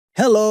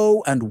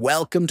Hello and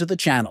welcome to the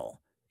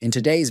channel. In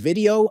today's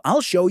video,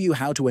 I'll show you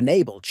how to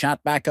enable chat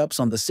backups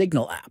on the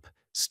Signal app,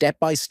 step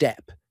by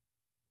step.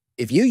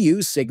 If you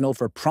use Signal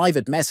for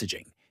private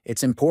messaging,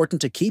 it's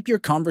important to keep your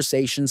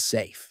conversations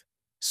safe.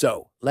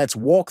 So, let's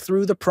walk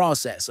through the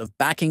process of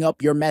backing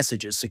up your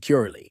messages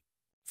securely.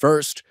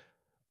 First,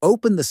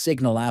 open the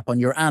Signal app on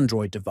your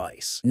Android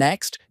device.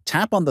 Next,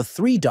 tap on the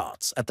three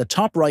dots at the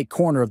top right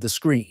corner of the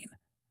screen.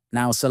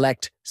 Now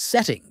select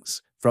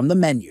Settings from the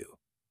menu.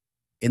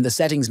 In the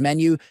Settings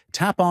menu,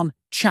 tap on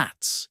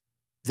Chats.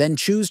 Then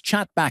choose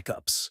Chat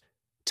Backups.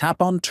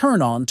 Tap on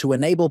Turn On to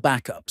enable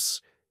backups.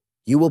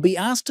 You will be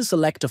asked to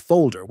select a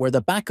folder where the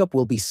backup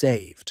will be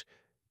saved.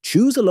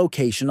 Choose a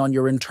location on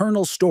your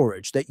internal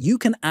storage that you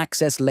can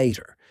access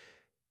later.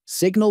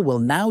 Signal will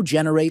now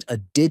generate a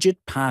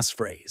digit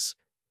passphrase.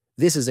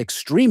 This is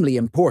extremely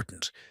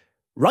important.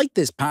 Write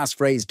this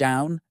passphrase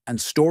down and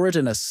store it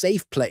in a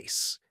safe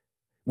place.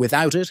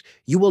 Without it,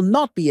 you will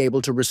not be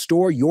able to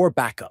restore your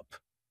backup.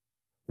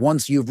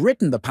 Once you've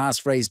written the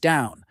passphrase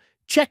down,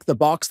 check the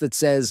box that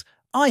says,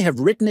 "I have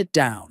written it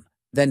down,"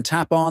 then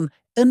tap on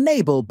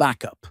Enable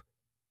Backup.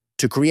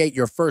 To create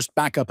your first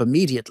backup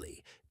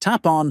immediately,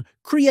 tap on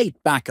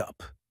Create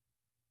Backup.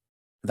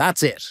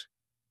 That's it.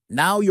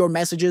 Now your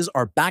messages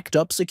are backed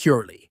up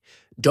securely.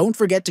 Don't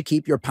forget to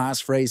keep your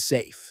passphrase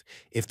safe.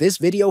 If this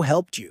video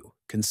helped you,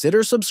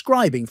 consider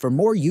subscribing for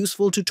more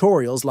useful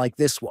tutorials like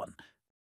this one.